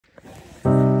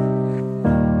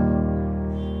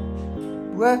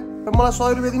बुवा मलाई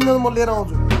 100 रुपैयाँ दिनु न म लिएर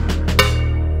आउँछु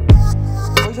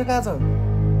पैसा कहाँ छ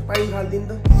पाइन खाल्दिन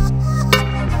त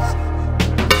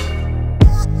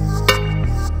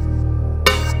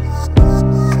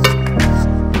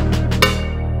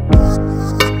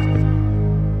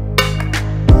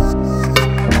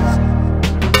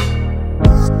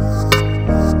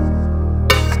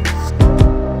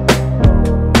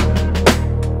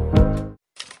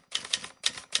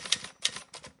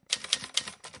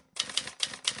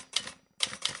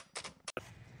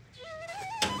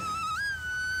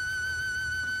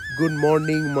Good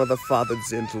morning, motherfucker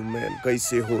gentlemen.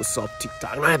 कैसे हो सब ठीक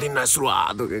ठाक नयाँ दिन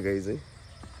सुरुवात हो गयो गाइस है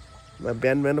म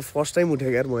बिहान फर्स्ट टाइम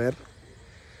उठेँ यार म यार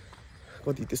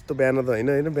कति त्यस्तो बिहान त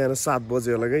हैन बिहान 7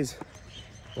 बजे होला गाइस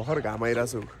भर्खर घाम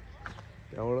आइराछ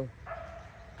त्यहाँबाट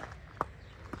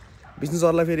बिष्णु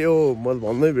सरलाई फेरि ओ म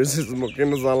भन्दै बिर्सेछु म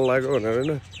किन जान लाग्यो भनेर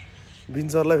हैन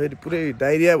बिष्णु सरलाई फेरि पुरै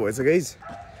डायरिया भएछ गाइस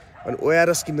अनि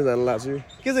ओआरएस किन्न जान लाग्छु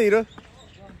के छ हिरो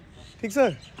ठीक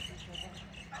छ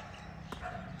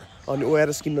अनि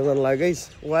ओआरएस किन्न जान लाग्यो गाइस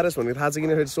ओआरएस भनेको थाहा छ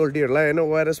किन फेरि सोल्टीहरुलाई हैन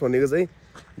ओआरएस भनेको चाहिँ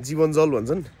जीवन जल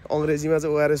भन्छन् अंग्रेजीमा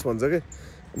चाहिँ ओआरएस भन्छ के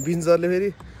बिन्जरले फेरि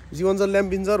जीवन जल ल्याम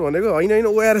बिन्जर भनेको हैन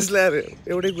ओआरएस ल्याएर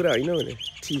एउटै कुरा हैन भने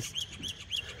ठीक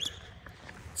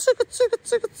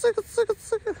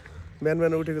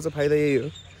बिहान उठेको चाहिँ फाइदा यही हो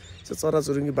त्यो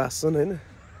चराचुरुङ्गी बाँच्छन् हैन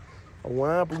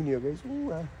वहाँ पुग्ने हो गाइस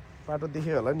वहाँ बाटो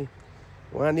देख्यो होला नि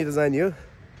वहाँनिर जाने हो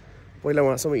पहिला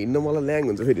वहाँसम्म हिँड्न मलाई ल्याङ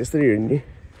हुन्छ फेरि यसरी हिँड्ने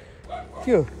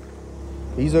के हो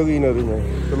हिजोको यिनीहरू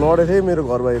त्यो लडे थिएँ मेरो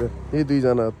घर बाहिर यही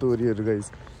दुईजना तोरीहरू गाइस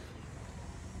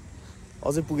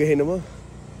अझै पुगेँ छैन म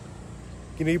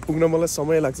किनकि पुग्न मलाई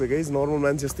समय लाग्छ गाइस नर्मल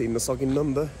मान्छे जस्तो हिँड्न सकिन्न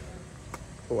नि त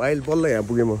अहिले बल्ल यहाँ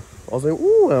पुगेँ म अझै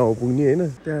यहाँ हो पुग्ने होइन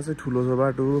त्यहाँ चाहिँ ठुलो छ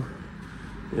बाटो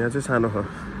यहाँ चाहिँ सानो छ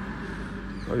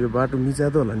यो बाटो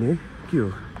मिचादो होला नि है के हो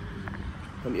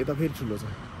अनि यता फेरि ठुलो छ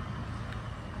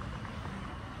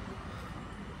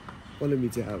कसले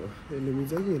मिच्या अब यसले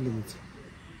मिच्या कि यसले मिच्या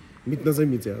मिच्न चाहिँ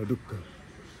मिच्या हो ढुक्क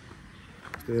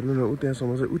हेर्नु न ऊ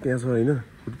त्यहाँसम्म चाहिँ ऊ त्यहाँ छ होइन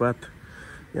फुटपाथ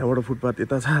यहाँबाट फुटपाथ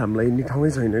यता छ हामीलाई हिँड्ने ठाउँै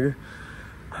छैन कि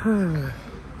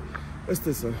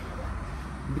यस्तै छ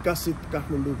विकसित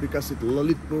काठमाडौँ विकसित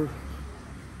ललितपुर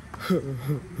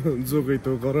जोकै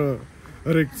तो गर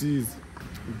हरेक चिज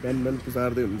बिहान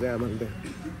पुसार्दै हुन्छ आमाले त्यहाँ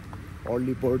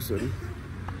अर्ली बर्ड्सहरू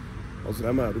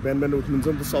हजुरआमाहरू बिहान उठ्नुहुन्छ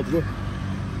नि त सबको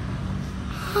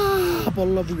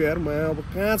पल्ल पुग्यो यार म अब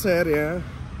कहाँ छ यार यहाँ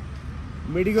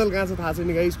मेडिकल कहाँ छ थाहा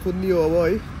छैन गाइस खोज्ने हो अब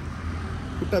है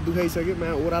खुट्टा दुखाइसक्यो मा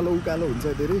ओह्रालो उकालो हुन्छ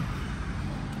धेरै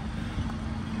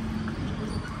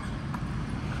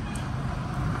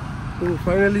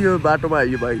फाइनली यो बाटोमा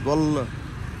आइयो भाइ बल्ल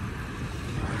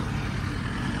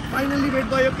फाइनली भेट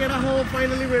भयो केरा हो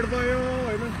फाइनली भेट भयो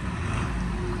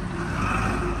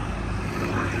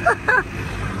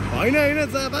होइन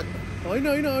जाँदा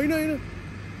होइन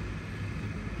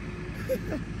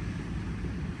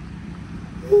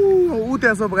ऊ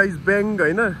त्यहाँ छ गाइस ब्याङ्क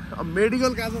होइन अब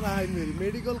मेडिकल कहाँ छ थाहा छैन फेरि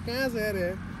मेडिकल कहाँ छ यार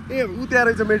ए ऊ त्यहाँ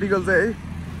रहेछ मेडिकल चाहिँ है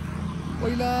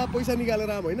पहिला पैसा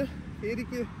निकालेर आम होइन फेरि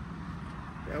के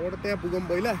त्यहाँबाट त्यहाँ पुगौँ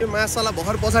पहिला त्यो मासाला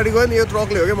भर्खर पछाडि गयो नि यो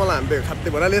ट्रकले हो क्या मलाई हान्थ्यो खात्ते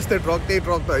भइहाल्यो यस्तै ट्रक त्यही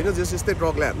ट्रक त होइन जस यस्तै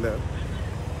ट्रकले हान्थ्यो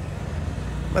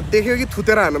देख्यो कि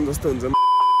थुतेर हानौँ जस्तो हुन्छ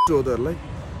चौधहरूलाई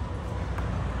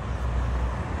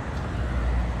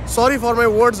सरी फर माई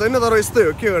वर्ड्स होइन तर यस्तै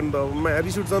हो के गर्नु त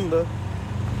रिस उठ्छ नि त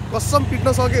कसम पिट्न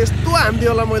सकेँ यस्तो हान्थेँ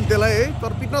होला मैले त्यसलाई है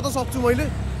तर पिट्न त सक्छु मैले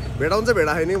भेडाउनु चाहिँ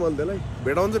भेडा छैन मैले त्यसलाई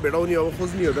भेडाउनु चाहिँ भेडाउने अब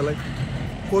खोज्ने हो त्यसलाई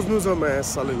खोज्नु छ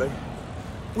मासलेलाई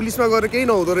पुलिसमा गएर केही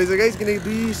नहुँदो रहेछ गाइस किनकि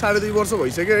 2-2.5 वर्ष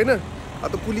भइसक्यो होइन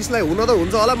अब त पुलिसलाई हुन त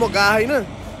हुन्छ होला म गएको होइन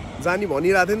जानी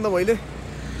भनिरहेको थिएँ नि त मैले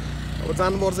अब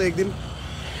जानुपर्छ एक दिन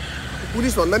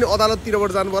पुलिस भन्दा नि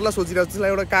अदालततिरबाट जानु पर्ला सोचिरहेको त्यसलाई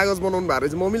एउटा कागज बनाउनु भएको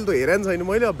रहेछ मम्मीले त हेरे नि छैन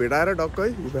मैले अब भेटाएर टक्क है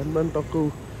बिहान टक्क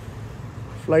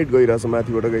फ्लाइट गइरहेछ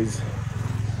माथिबाट गाइस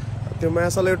त्यो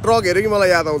मासाले ट्रक हेऱ्यो कि मलाई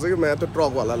याद आउँछ कि त्यो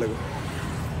ट्रकवालाले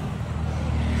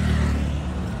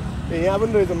यहाँ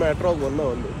पनि रहेछ मा ट्रक भन्दा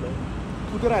भन्दै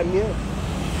कुदेर हान्ने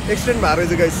एक्सिडेन्ट भएको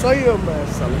रहेछ गाइस सही हो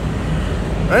मासाले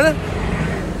होइन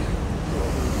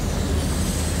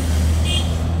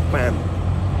पान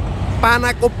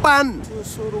पानाको पान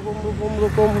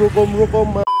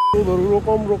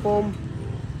रोकम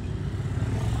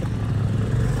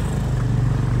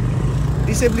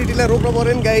डिसेबिलिटीलाई रोक्नु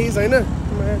पर्यो नि गाइस होइन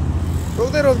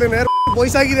रोक्दैन यार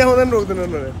पैसा कि देखाउँदैन रोक्दैन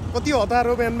कति हतार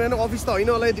हो बिहान अफिस त होइन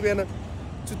होला यति बिहान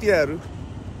चुतियाहरू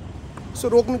यसो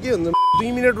रोक्नु के हुन्छ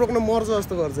 2 मिनट रोक्न मर्छ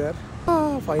जस्तो गर्छ यार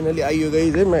फाइनली आइयो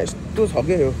गाइस है यस्तो छ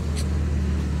क्या यो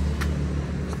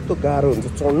यस्तो गाह्रो हुन्छ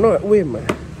चढ्न उयोमा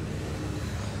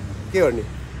के गर्ने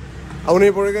आउनै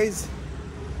पऱ्यो गाइस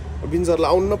बिन्जरलाई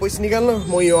आउनु न पैसा निकाल्न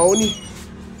म यो आउने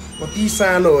कति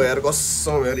सानो हो यार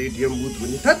कसम यार एटिएम बुथ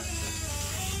पनि थट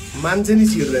मान्छे नि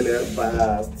छिर्दैन यार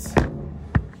बास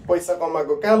पैसा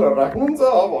कमाएको कालहरु राख्नुहुन्छ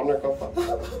भनेको त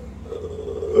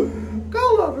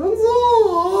कालहरु हुन्छ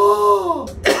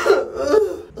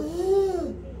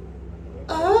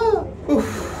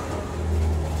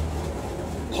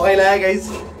खैला गाइज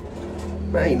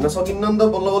हिँड्न सकिन्न नि त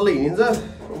बल्ल बल्ल हिँडिन्छ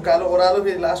उकालो ओह्रालो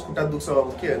फेरि लास्ट खुट्टा दुख्छ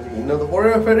अब के हिँड्न त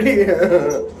पऱ्यो फेरि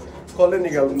कसले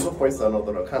निकाल्नुहुन्छ पैसा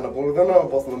नत्र खान पाउँदैन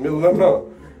बस्नु मिल्दैन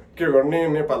के गर्ने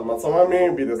नेपालमा समाउने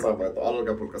विदेशमा त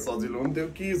हल्का फुल्का सजिलो हुन्थ्यो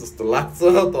कि जस्तो लाग्छ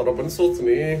तर पनि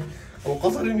सोच्ने अब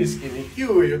कसरी निस्किने के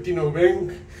हो यो तीनो ब्याङ्क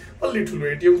अलि ठुलो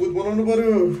एटिएम बुथ बनाउनु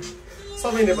पर्यो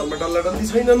सबै नेपालमा डल्ला डल्ली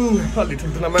छैनन् अलि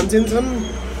ठुल्ठुला मान्छे छन्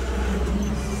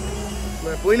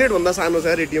टोइलेट भन्दा सानो छ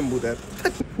यार एटिएम बुथ यार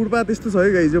फुटपाथ यस्तो छ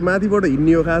है गाइज यो माथिबाट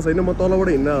हिँड्ने हो खास होइन म तलबाट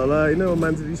हिँड्दा होला होइन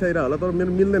मान्छे रिसाइरह होला तर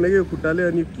मेरो मिल्दैन कि यो खुट्टाले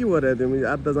अनि के गरेर त्यो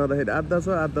आधा जाँदाखेरि आधा छ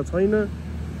आधा छैन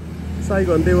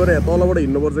साइकल त्यही भएर तलबाट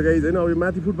हिँड्नुपर्छ गाइज होइन अब यो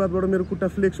माथि फुटपाथबाट मेरो खुट्टा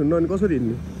फ्लेक्स हुन्न अनि कसरी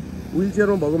हिँड्ने व्हिल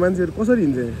चेयरमा भएको मान्छेहरू कसरी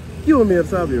हिँड्छ के हो मेरो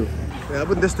चाहिँ अब यो यहाँ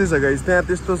पनि त्यस्तै छ गाइज त्यहाँ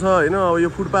त्यस्तो छ होइन अब यो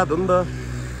फुटपाथ हो नि त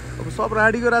अब सब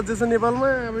राडीको राज्य छ नेपालमा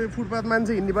अब यो फुटपाथ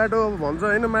मान्छे हिँड्ने बाटो भन्छ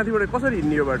होइन माथिबाट कसरी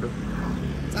हिँड्ने यो बाटो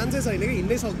चान्सै छैन कि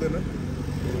हिँड्नै सक्दैन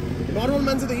नर्मल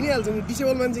मान्छे त हिँडिहाल्छ नि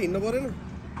डिसेबल मान्छे हिँड्नु परेन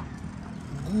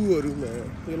गुहरूमा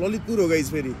यो ललितपुर हो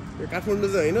गाइज फेरि यो काठमाडौँ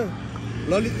चाहिँ होइन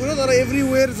ललितपुर हो तर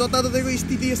एभ्रिवेयर जताततैको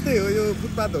स्थिति यस्तै हो यो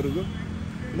फुटपाथहरूको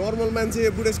नर्मल मान्छे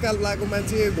बुढेसकाल लगाएको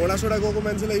मान्छे घोडासोडा गएको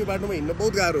मान्छेलाई यो बाटोमा हिँड्न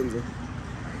बहुत गाह्रो हुन्छ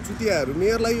चुतियाहरू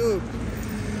मेयरलाई यो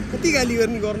कति गाली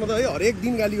गर्न त है हरेक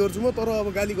दिन गाली गर्छु म तर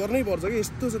अब गाली गर्नै पर्छ कि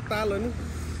यस्तो छ ताल अनि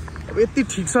अब यति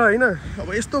ठिक छ होइन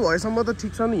अब यस्तो भएसम्म त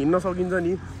ठिक छ नि हिँड्न सकिन्छ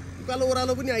नि उकालो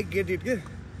ओह्रालो पनि आई गेट इट के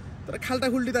तर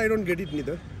खाल्टाखुल्टी त आई डोन्ट गेट इट नि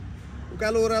त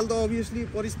उकालो ओह्रालो त अभियसली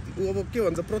परिस्थिति अब के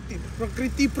भन्छ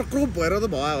प्रकृति प्रकोप भएर त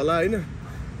भयो होला होइन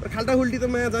तर खाल्टाखुल्टी त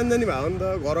माया जानी भयो नि त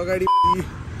घर अगाडि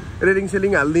रेलिङ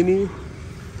सेलिङ हालिदिने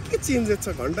के चेन्जेस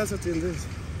छ घन्टा छ changes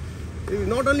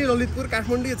not only Lalitpur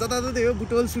Kathmandu जताततै हो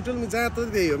बुटोल सुटोल जहाँ त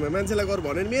त्यही हो मान्छेलाई गर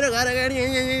भन्यो भने मेरो घर अगाडि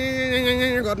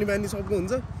गर्ने बानी सबको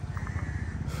हुन्छ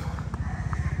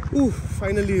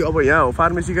फाइनली अब यहाँ हो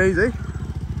फार्मेसी गाइज है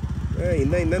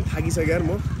हिँड्दा हिँड्दा पनि थाकिसक्यो यार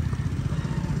म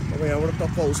अब यहाँबाट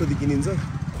टक्क औषधि किनिन्छ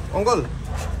अङ्कल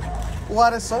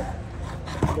ओआरएस छ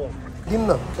दिनु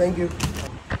न थ्याङ्क यू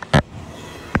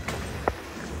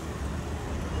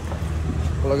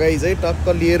ल गाइज है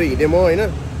टक्क लिएर हिँडेँ म होइन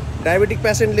डायबेटिक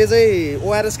पेसेन्टले चाहिँ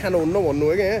ओआरएस खानुहुन्न भन्नु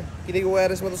हो क्या यहाँ किनकि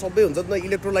ओआरएसमा त सबै हुन्छ नि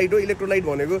इलेक्ट्रोलाइट हो इलेक्ट्रोलाइट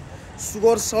भनेको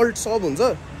सुगर सल्ट सब हुन्छ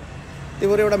त्यही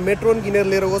भएर एउटा मेट्रोन किनेर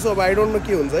लिएर गएको छु अब आई डोन्ट नो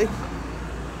के हुन्छ है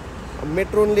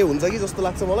मेट्रोनले हुन्छ कि जस्तो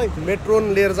लाग्छ मलाई मेट्रोन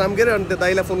लिएर जाम के अरे अनि त्यो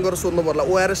दाइलाई फोन गरेर सोध्नु पर्ला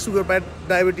ओआरएस सुगर प्याड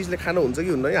डायबिटिसले खानु हुन्छ कि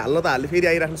हुन्न है हाल्न त हाल्यो फेरि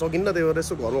आइराख्नु सकिन्न त्यही भएर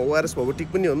यसो घरमा ओआरएस भएको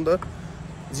ठिक पनि हो नि त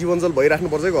जीवनजल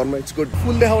भइराख्नुपर्छ है घरमा इट्स गुड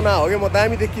फुल देखाउन हो क्या म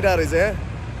दामी देखिरहेको रहेछ यहाँ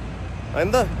होइन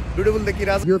त ब्युटिफुल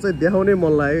देखिरहेको यो चाहिँ देखाउनै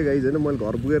मन लाग्यो गाइज होइन मैले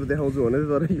घर पुगेर देखाउँछु भने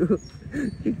तर यो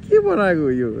के बनाएको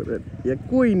यो यहाँ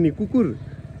को हिँड्ने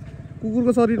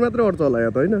कुकुरको शरीर मात्रै अट्छ होला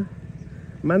यहाँ त होइन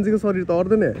मान्छेको शरीर त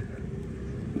अट्दैन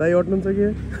दाइ अट्नुहुन्छ कि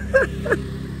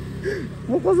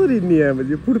म कसरी हिँड्ने यहाँ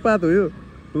यो फुटपाथ हो यो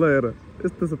ल हेर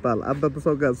यस्तो छ ताल आधा त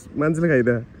सक्का मान्छेले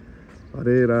खाइदिए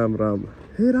हरे राम राम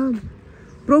हे राम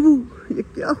प्रभु यो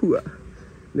क्या हुआ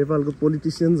नेपालको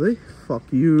पोलिटिसियन्स है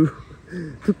फक यु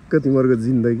थुक्क तिमीहरूको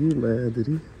जिन्दगी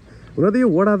माधुरी हुन त यो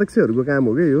वडा अध्यक्षहरूको काम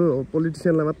हो कि यो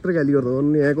पोलिटिसियनलाई मात्रै गाली गर्दा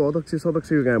अनि यहाँको अध्यक्ष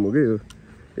सदस्यको काम हो कि यो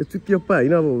चुतियप्पा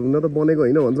होइन अब हुन त बनेको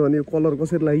होइन भन्छ भने यो कलर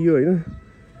कसरी लाग्यो होइन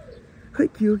खै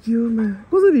के हो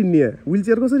कसरी हिँड्ने यहाँ व्हिल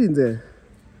चेयर कसरी हिँड्छ यहाँ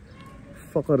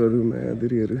फकरहरू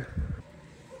माधुरीहरू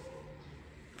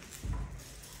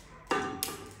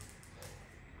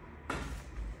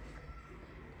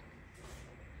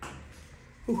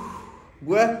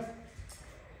बुवा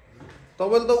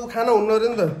तपाईँले त ऊ खाना हुन्न अरे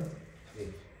नि त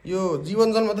यो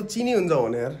जीवनजलमा त चिनी हुन्छ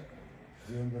भने यार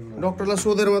डक्टरलाई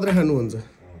सोधेर मात्रै खानु हुन्छ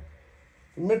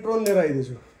मेट्रोन लिएर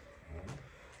आइदिएछु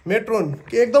मेट्रोन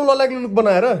के एकदम ललाग्लुलुक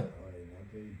बनाएर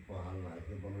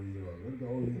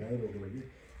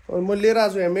मैले लिएर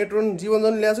आएको छु यहाँ मेट्रोन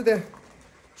जीवनजल ल्याएको छु त्यहाँ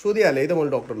सोधिहालेँ है त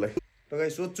मैले डक्टरलाई तपाईँ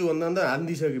सोध्छु भन्दा अन्त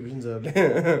हानिदिइसक्यो विष्णु सरले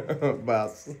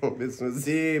बास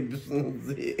विष्णुजी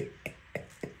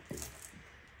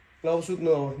ल अब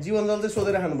सुत्नु अब जीवनजल चाहिँ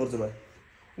सोधेर खानुपर्छ भाइ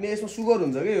किन यसमा सुगर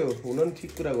हुन्छ कि यो हुन नि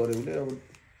ठिक कुरा गऱ्यो उसले अब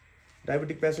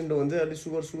डायबेटिक पेसेन्ट हो भने चाहिँ अलिक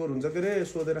सुगर हुन्छ के अरे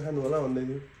सोधेर खानु होला भन्दै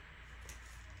थियो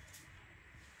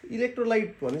इलेक्ट्रोलाइट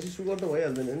भनेपछि सुगर त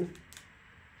भइहाल्दैन नि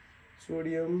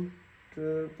सोडियम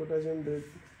पोटासियम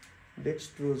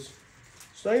डेक्स्ट्रोज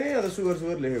छैन या त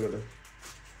सुगर लेखेको त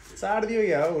चाटिदियो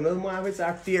क्या हो हुन त म आफै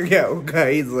चाटियो क्या हो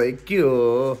गाइज है के हो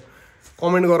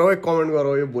कमेन्ट गरौँ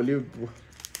है यो भोलि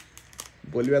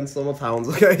भोलि बिहानसम्म थाहा हुन्छ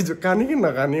गाइज खाने कि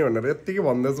नखाने भनेर यत्तिकै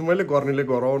भन्दैछु मैले गर्नेले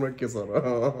गराउनु के छ र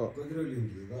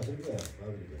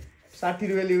 60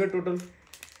 रुपियाँ लिएको टोटल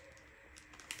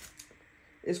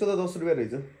यसको त 10 रुपियाँ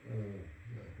रहेछ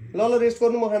ल रेस्ट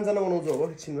गर्नु म खानसाना बनाउँछु अब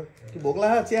एकछिनमा कि भोक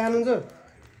लाग्यो चिया खानुहुन्छ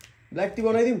ब्ल्याक टी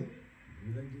बनाइदिउँ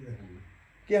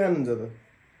के खानुहुन्छ त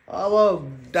अब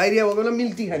डाइरिया भएको बेला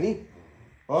मिल्क टी खाने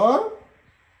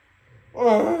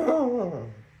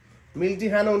मिल्क टी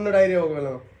खानु हुन्न डाइरिया भएको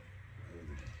बेलामा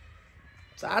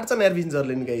चार्छ यार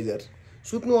भिन्जरले नि गाइज यार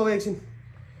सुत्नु अब एकछिन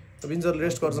भिन्जरले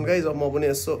रेस्ट गर्छन् गाइज अब म पनि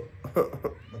यसो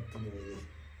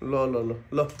ल ल ल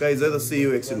ल गाइज है त सी यु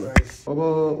एकछिनमा अब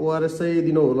ओआरएस चाहिँ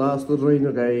दिनु होला जस्तो रहेन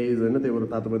गाइज होइन त्यही भएर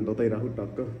तातो पानी ततै राखु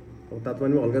टक्क अब तातो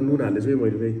पानीमा हल्का नुन हालेछु है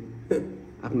मैले फेरि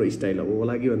आफ्नो स्टाइल अब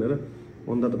होला कि भनेर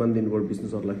तातो पानी दिनुपर्यो विष्णु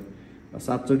सरलाई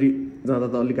 7 चोटि जाँदा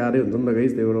त अलिक गाह्रै हुन्छ नि त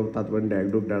गाइज त्यही भएर तातो पानी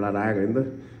ढ्याकढुक डाँडा आएको होइन त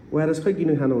ओआरएस खै किन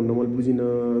खानुहुन्न मैले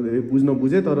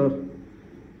बुझेँ तर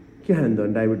के खान्छ त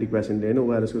डायबेटिक पेसेन्टले होइन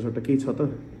ओआरएसको सट्टा केही छ त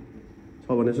छ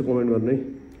भने यसो कमेन्ट गर्नु है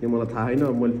यो मलाई थाहा छैन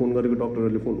मैले फोन गरेको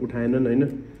डक्टरहरूले फोन उठाएनन् होइन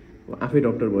आफै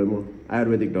डक्टर भयो म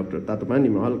आयुर्वेदिक डक्टर तातो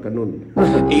पानीमा हल्का नुन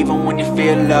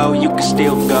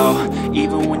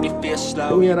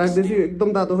यहाँ राख्दैछु एकदम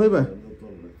तातो खै बा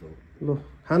ल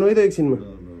खानु है त एकछिनमा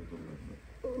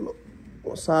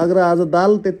साग र आज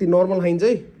दाल त्यति नर्मल खाइन्छ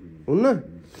है हुन्न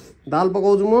दाल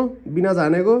पकाउँछु म बिना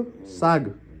झानेको साग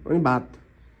अनि भात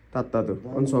तातो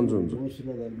अनि सन्चो हुन्छ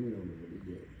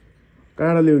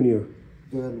कहाँबाट ल्याउने हो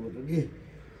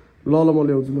ल म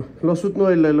ल्याउँछु ल सुत्नु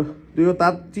अहिले ल यो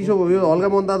चिसो भयो यो हल्का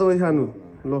मन तातो खानु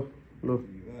ल ल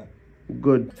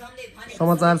गुड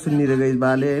समाचार सुनिरहेको गाइज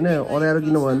बाले होइन अँध्यारो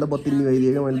किन भयो भने त बत्ती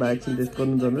निभाइदिएको मैले बा एकछिन टेस्ट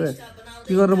गर्नु जानु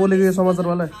के गरेर बोलेको यो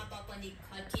समाचारवाला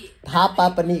थापा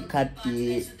पनि खाटी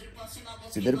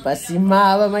सुदूरपश्चिममा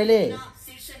अब मैले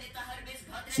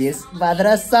शेष भाद्र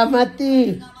सहमति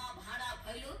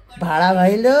भाडा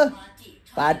भैलो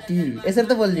पार्टी यसरी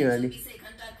त बोल्ने हो नि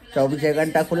 24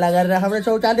 घन्टा खुला गरेर हाम्रो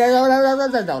शौचालय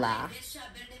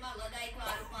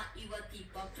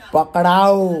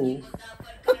पकडाऊ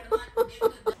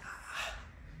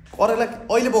करेला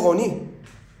अहिले पकाउने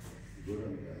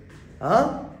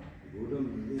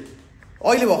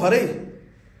अहिले भर्खरै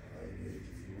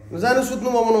जानु सुत्नु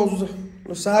म बनाउँछु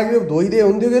साग धोइदिए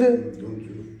हुन्थ्यो के अरे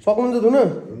सक्नुहुन्छ धुन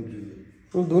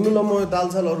धुनु ल म दाल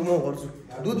सालहरू म गर्छु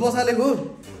दुध बसालेको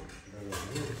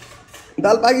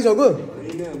दाल पाकिसक्यो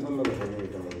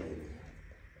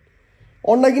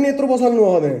अन्डा किन यत्रो बसाल्नु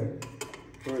हो ल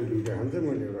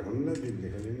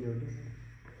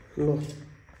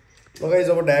लगाइ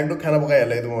जब ढ्याकढुक खाना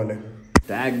पकाइहालेँ त मैले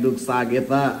ढ्याकढुक साग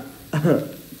यता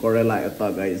करेला यता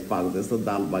गाइस पाक्दैछ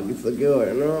दाल पाकिसक्यो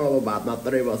होइन अब भात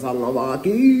मात्रै बसाल्न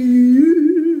बाँकी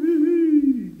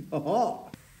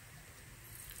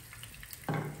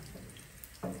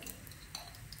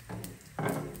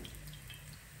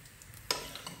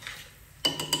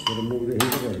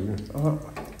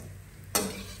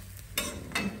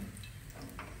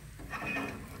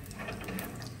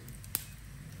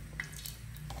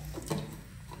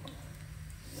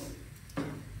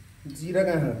जीरा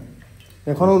कहाँ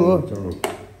यहाँ खनाउनु हो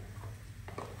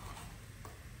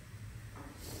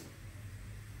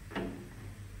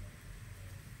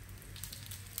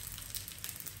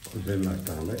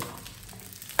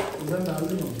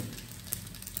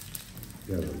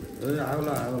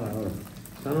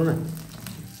सानो न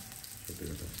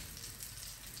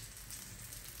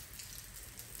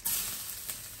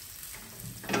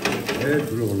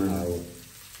ठुलो बना आगो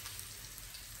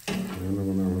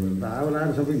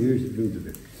आगो सबै घिउ दिन्छ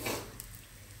त्यो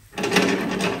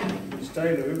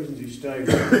स्टाइल हो स्टाइल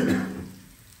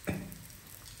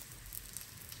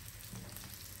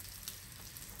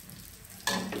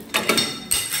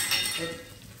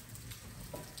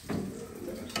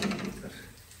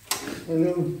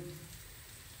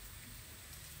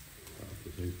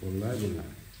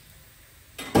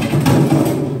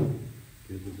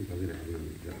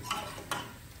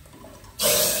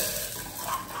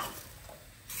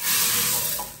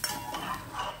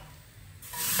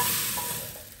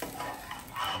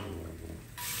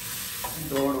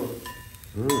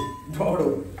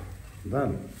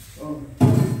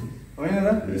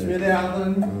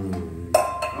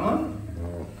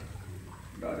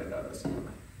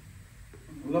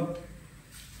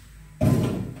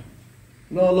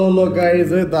ल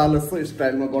गाइज है दाल यस्तो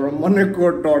स्टाइलमा गरम भनेको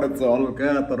टडेछ हल्का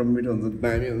तर मिठो हुन्छ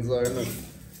दामी हुन्छ होइन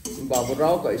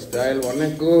बाबुरावको स्टाइल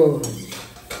भनेको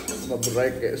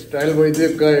बाबुराईको स्टाइल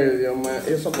भइदिएको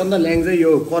यो सबभन्दा ल्याङ चाहिँ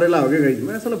यो करेला हो क्या गाइज म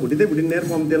यसलाई भुटिँदै यार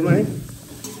कम तेलमा है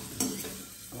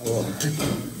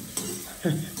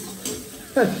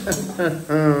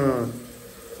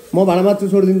म भाँडा मात्र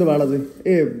छोडिदिनु त भाँडा चाहिँ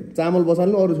ए चामल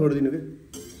बसाल्नु अरू छोडिदिनु कि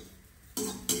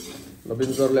ल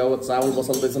बिन्जु सरले अब चामल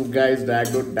बसाल्दैछन् गाइस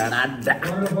ढाक्दो डाडा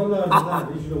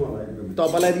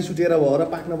तपाईँलाई रिस उठेर भयो र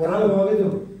पाक्न पर्यो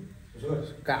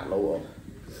कालो भयो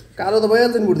कालो त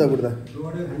भइहाल्छ नि बुढ्दा बुढ्दा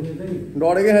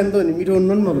डढेकै खानु त नि मिठो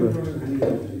हुनु नि नत्र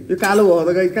यो कालो भयो त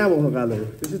गाई कहाँ भयो कालो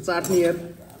त्यसै चाट्ने यार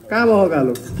कहाँ भयो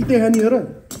कालो किते खाने हो र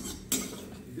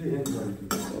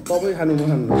तपाईँ खानु म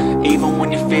खानु Even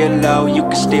when you feel low, you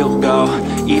can still go.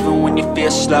 Even when you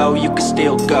feel slow, you can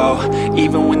still go.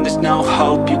 Even when there's no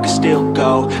hope, you can still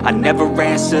go. I never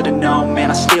answer to no, man,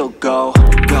 I still go.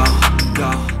 Go,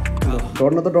 go, go.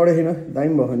 डढ्न त डढे छैन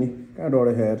दामी भयो नि कहाँ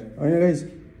डढे यार होइन guys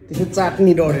त्यसै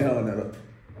चाट्नी डढेन भनेर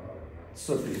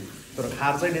तर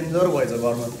खार चाहिँ डेन्जर भएछ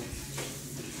घरमा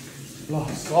ल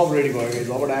सब रेडी भयो गाइस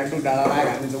अब ढाकढुक डाँडा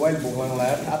हामी चाहिँ मैले भोक लाग्नु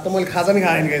लाग्यो अब त मैले खाजा नि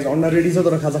खाएँ गाइस अन्डा रेडी छ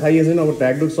तर खाजा खाइएको छैन अब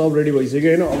ढाकढुक सब रेडी भइसक्यो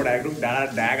होइन अब ढाकढुक डाँडा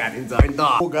ढाक हालिन्छ होइन त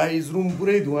गाइस रुम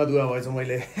पुरै धुवा धुवा भएछ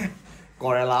मैले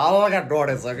कडेला हल्का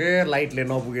डढेछ के लाइटले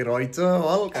नपुगेर रहेछ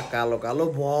हल्का कालो कालो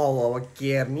भयो अब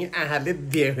केयर नि आँखाले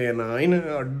देखेन होइन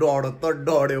डढ्यो त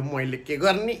डढ्यो मैले के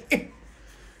गर्ने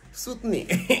सुत्ने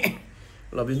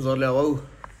ल बिन्जु सरले अब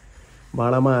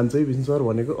भाँडामा हान्छ है बिन्जु सर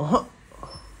भनेको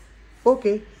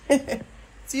ओके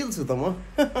चिल छु त म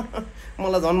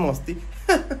मलाई झन् मस्ती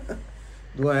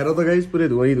धुवा हेर त गाइस पुरै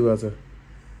धुवै धुवा छ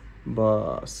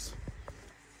बस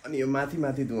अनि यो माथि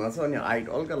माथि धुवा छ अनि हाइट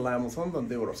हल्का लामो छ नि त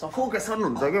त्यही भएर सफोकेसन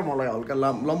हुन्छ क्या मलाई हल्का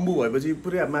लम्बु भएपछि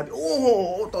पुरै माथि ओहो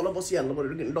तल बसिहाल्नु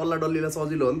पऱ्यो किन डल्ला डल्लीलाई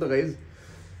सजिलो हो नि त गाइस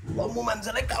लम्बु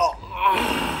मान्छेलाई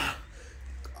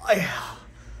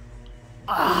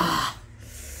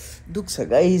दुख्छ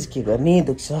गाइस के गर्ने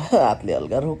दुख्छ हातले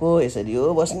हल्का रोको यसरी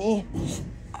हो बस्ने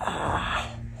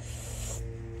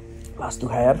लास्ट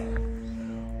दुखा यार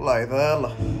ल है त ल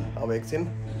अब एकछिन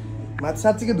माथि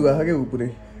साँच्चीकै धुवा छ क्या ऊ पुरै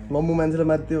लम्बु मान्छेलाई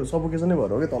माथि त्यो सफोकेसनै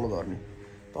भएर हो क्या तल झर्ने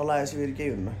तल आएपछि फेरि केही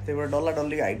हुन्न त्यही भएर डल्ला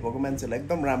डल्लीको हाइट भएको मान्छेलाई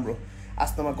एकदम राम्रो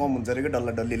आस्थामा कम हुन्छ अरे क्या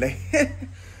डल्ला डल्लीलाई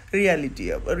रियालिटी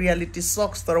अब रियालिटी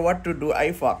सक्स तर what to do I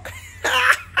fuck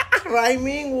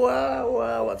rhyming वा वा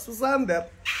वा Sushant that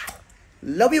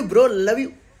love you bro love you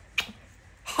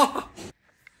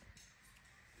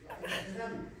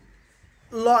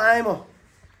ल आएँ म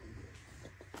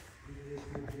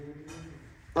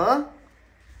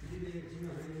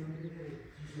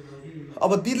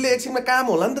अब दिदीले एकछिनमा काम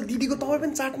होला नि त दिदीको तपाईँ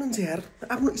पनि चाट्नुहुन्छ यार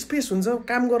आफ्नो स्पेस हुन्छ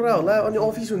काम गरेर होला अनि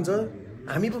अफिस हुन्छ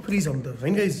हामी पो फ्री छौँ त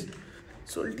होइन गाइस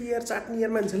सोल्टी यार चाट्ने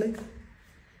यार मान्छेलाई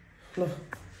ल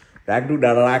ढाकढुक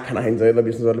डाँडा राख खाना खाइन्छ है ल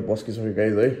विष्णु सरले पस्किसक्यो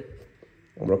गाइस है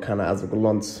हाम्रो खाना आजको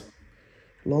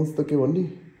लन्च त के भन्ने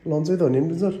लन्चै त हो नि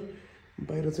सर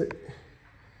बाहिर चाहिँ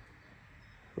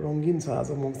रङ्गिन छ आज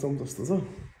मौसम जस्तो छ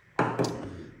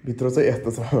भित्र चाहिँ यस्तो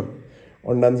छ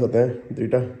अन्डा पनि छ त्यहाँ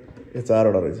 2टा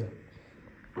 4वटा रहेछ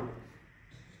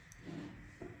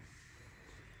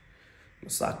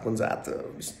साग पनि छ आज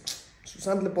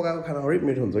सुशान्तले पकाएको खाना हरेक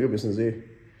मिठो हुन्छ क्या विष्णु चाहिँ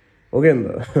हो क्या नि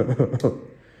त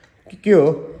के हो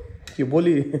के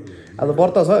बोली आज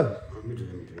व्रत छ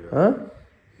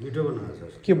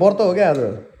के व्रत हो क्या आज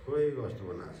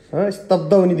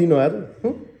स्तब्ध हुने दिन हो आज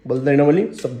बोल्दैन मैले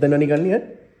शब्द ननिकाल्ने है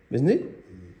विष्णुजी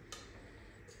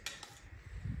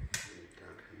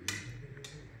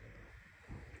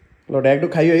ल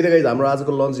ढ्याकढुक खाइयो है त गाइस हाम्रो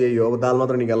आजको लन्च यही हो अब दाल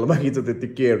मात्र निकाल्नु बाँकी छ त्यति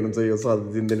के हेर्नु चाहिँ यो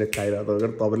सधैँ दिनदिनै खाइरहेको त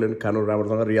तपाईँले खानु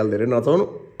राम्रोसँग रियाल धेरै नचाउनु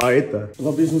है त ल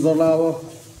विष्णु सरलाई अब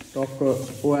टक्क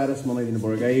ओआरएस बनाइदिनु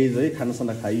पऱ्यो गाइस है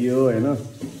खानासाना खाइयो होइन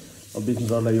अब विष्णु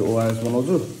सरलाई यो ओआरएस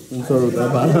बनाउँछु सर उता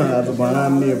भाँडा आज भाँडा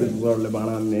आन्ने विष्णु सरले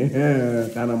भाँडा आन्ने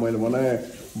खाना मैले बनाएँ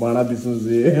भाँडा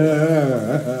विष्णुजी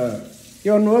के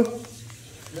गर्नुभयो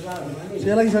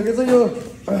सेलाइसकेछ यो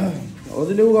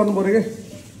हजुरले उ गर्नु पऱ्यो क्या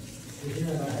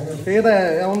त्यही त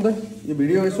आउनु त यो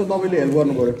भिडियो यसो तपाईँले हेल्प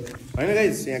गर्नु पऱ्यो होइन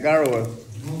गाइस यहाँ गाह्रो भयो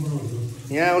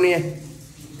यहाँ आउने यहाँ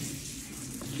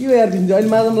के हो यार दिन्छ अहिले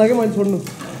माजम लाग्यो मैले छोड्नु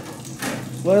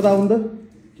गयो त आउनु त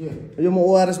यो म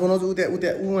ओआरएस बनाउँछु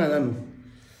उता उहाँ जानु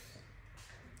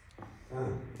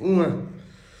उहाँ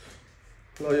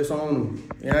ल यो समाउनु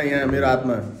यहाँ मेरो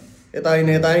हातमा यता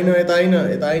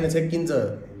होइन छेक्किन्छ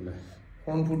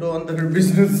फोन फुटो अन्त फेरि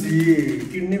बिजनेस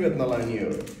किड्नी बेच्न लाग्ने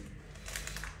हो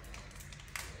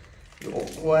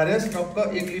ओआरएस टक्क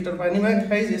 1 लिटर पानीमा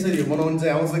खाइस यसरी बनाउनु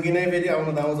चाहिँ आउँछ कि नै फेरि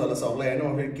आउनु त आउँछ होला सबलाई होइन म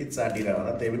फेरि के चाटिरहेको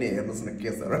होला त्यही पनि हेर्नुहोस् न के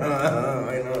छ र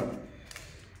होइन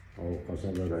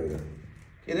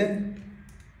के अरे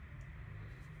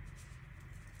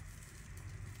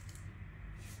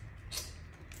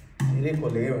धेरै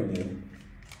खोलेकै मैले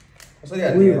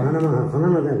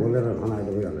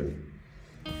कसरी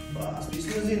बस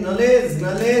विष्णुजी नलेज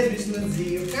विष्णुजी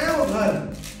यो कहाँ हो घर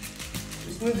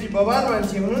विष्णुजी बबाल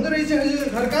मान्छे हुनुहुँदो रहेछ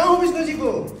घर कहाँ हो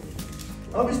विष्णुजीको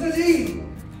विष्णुजी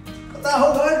कता हो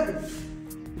घर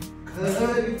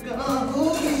कहाँ हो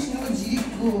विष्णुजी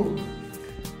को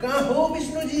कहाँ हो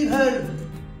विष्णुजी घर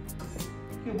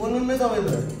के बोल्नु नै तपाईँ त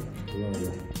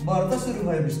व्रत सुरु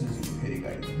भयो विष्णुजीको फेरि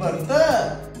गाइज व्रत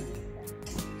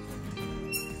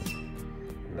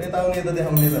यता आउने यता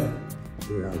देखाउने त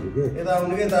यता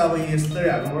आउनु के त अब यस्तै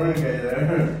हाल्नु पर्यो नि गाइज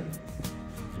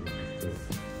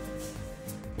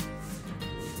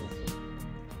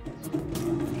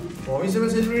भविष्यमा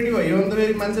सेलिब्रेटी भयो भने त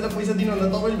फेरि मान्छेलाई पैसा दिनुभन्दा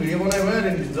तपाईँले भिडियो बनायो भयो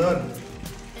नि सर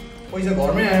पैसा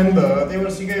घरमै आयो नि त त्यही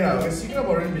भएर सिकाइरहेको सिक्न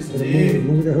पर्यो नि विष्णुजी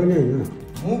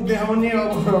मुख देखाउने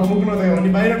अब मुख नदेखाउने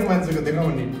बाहिरको मान्छेको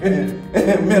देखाउने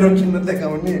मेरो किन्न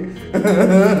देखाउने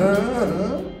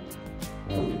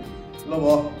ल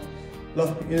भयो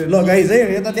ल गाइज है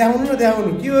यता देखाउनु न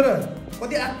देखाउनु के हो र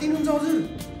कति आत्तिनुहुन्छ हजुर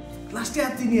लास्टै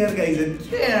आत्तिने यार गाइज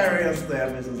यस्तो यार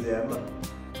विष्णुजी यार ल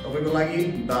तपाईँको लागि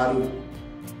दारू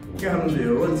के खानुहुन्छ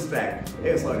यो role stack A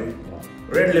sorry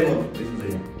red label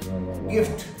Vishnu ji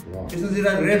gift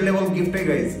विष्णुजीलाई red label गिफ्टै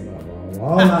guys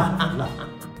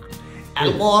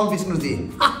alcohol Vishnuji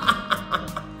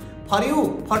for you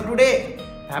for today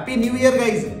happy new year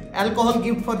guys alcohol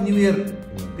gift for new year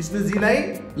Vishnuji lai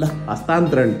ल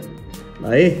हस्तान्तरण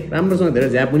ल है राम्रोसँग धेरै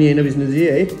झ्याप पनि हैन विष्णुजी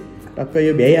है टक्क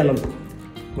यो भ्याइहालौँ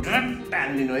टान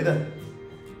लिनु है त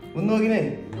बुझ्नु कि नै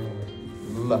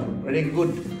ल भेरी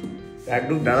गुड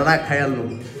ढाकढुक ढाडा खाइहाल्नु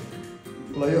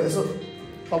ल यो यसो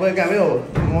तपाईँको कामै हो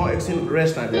म एकछिन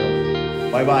रेस्ट हाल्छु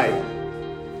बाई बाई